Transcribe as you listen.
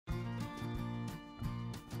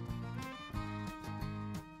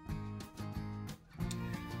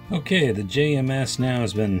Okay, the JMS now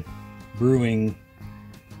has been brewing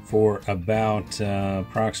for about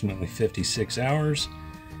approximately 56 hours,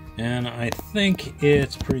 and I think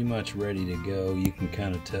it's pretty much ready to go. You can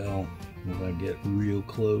kind of tell if I get real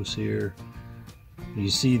close here. You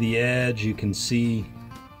see the edge, you can see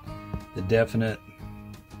the definite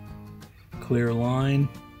clear line.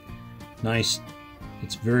 Nice,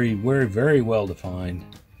 it's very well defined.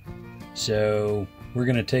 So we're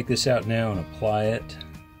going to take this out now and apply it,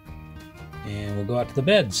 and we'll go out to the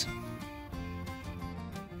beds.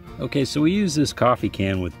 Okay, so we use this coffee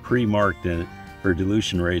can with pre-marked in it for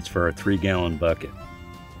dilution rates for our 3-gallon bucket.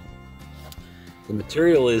 The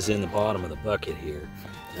material is in the bottom of the bucket here,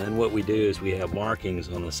 and what we do is we have markings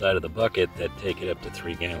on the side of the bucket that take it up to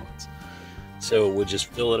 3 gallons. So we'll just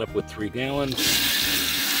fill it up with 3 gallons.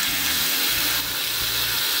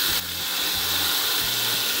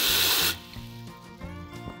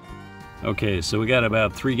 Okay, so we got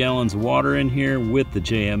about 3 gallons of water in here with the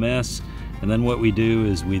JMS, and then what we do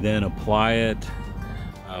is we then apply it.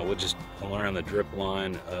 We'll just pull around the drip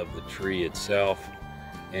line of the tree itself,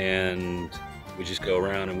 and we just go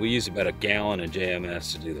around, and we use about 1 gallon of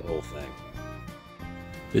JMS to do the whole thing.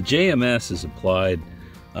 The JMS is applied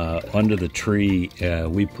under the tree.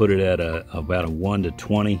 We put it at about a 1 to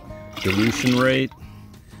 20 dilution rate,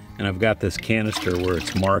 and I've got this canister where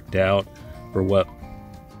it's marked out for what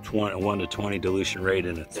 1 to 20 dilution rate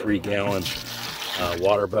in a 3-gallon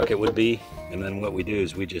water bucket would be. And then what we do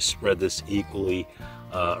is we just spread this equally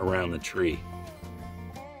around the tree.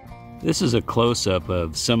 This is a close-up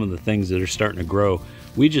of some of the things that are starting to grow.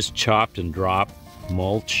 We just chopped and dropped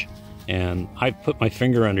mulch, and I've put my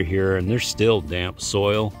finger under here and there's still damp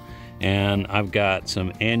soil, and I've got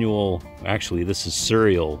some annual, actually this is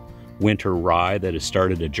cereal winter rye that has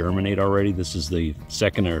started to germinate already. This is the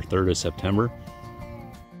 2nd or 3rd of September.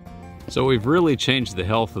 So we've really changed the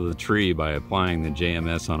health of the tree by applying the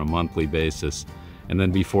JMS on a monthly basis. And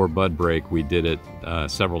then before bud break, we did it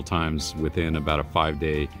several times within about a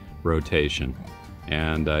 5-day rotation.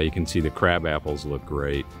 And you can see the crab apples look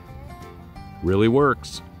great. Really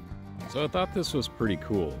works. So I thought this was pretty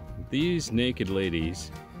cool. These naked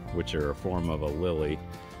ladies, which are a form of a lily,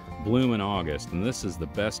 bloom in August, and this is the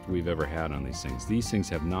best we've ever had on these things. These things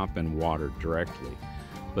have not been watered directly,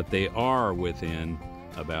 but they are within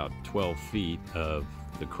about 12 feet of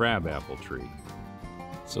the crabapple tree.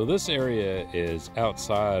 So this area is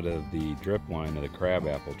outside of the drip line of the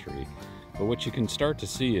crabapple tree, but what you can start to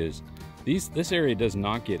see is this area does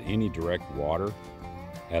not get any direct water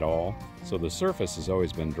at all, so the surface has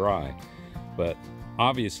always been dry. But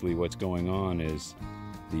obviously what's going on is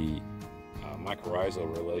the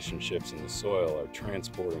mycorrhizal relationships in the soil are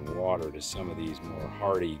transporting water to some of these more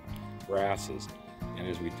hardy grasses. And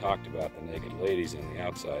as we talked about, the naked ladies on the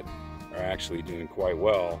outside are actually doing quite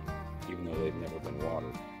well, even though they've never been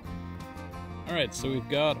watered. All right, so we've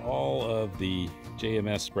got all of the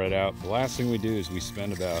JMS spread out. The last thing we do is we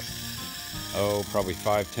spend about, probably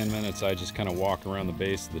 5-10 minutes. I just kind of walk around the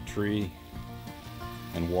base of the tree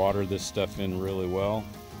and water this stuff in really well.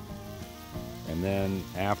 And then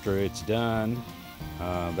after it's done,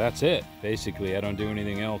 that's it. Basically, I don't do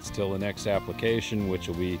anything else till the next application, which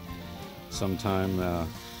will be sometime,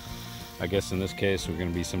 I guess in this case, we're going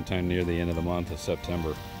to be sometime near the end of the month of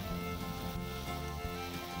September.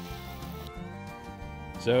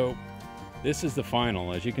 So this is the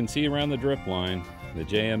final. As you can see around the drip line, the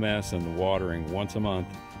JMS and the watering once a month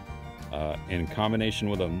in combination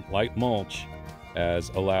with a light mulch has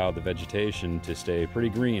allowed the vegetation to stay pretty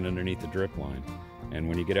green underneath the drip line. And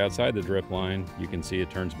when you get outside the drip line, you can see it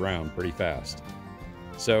turns brown pretty fast.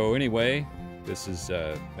 So anyway, this has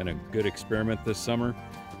been a good experiment this summer.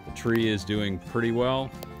 The tree is doing pretty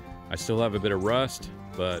well. I still have a bit of rust,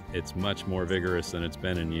 but it's much more vigorous than it's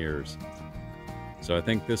been in years. So I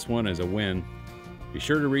think this one is a win. Be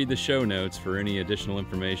sure to read the show notes for any additional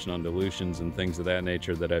information on dilutions and things of that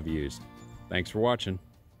nature that I've used. Thanks for watching.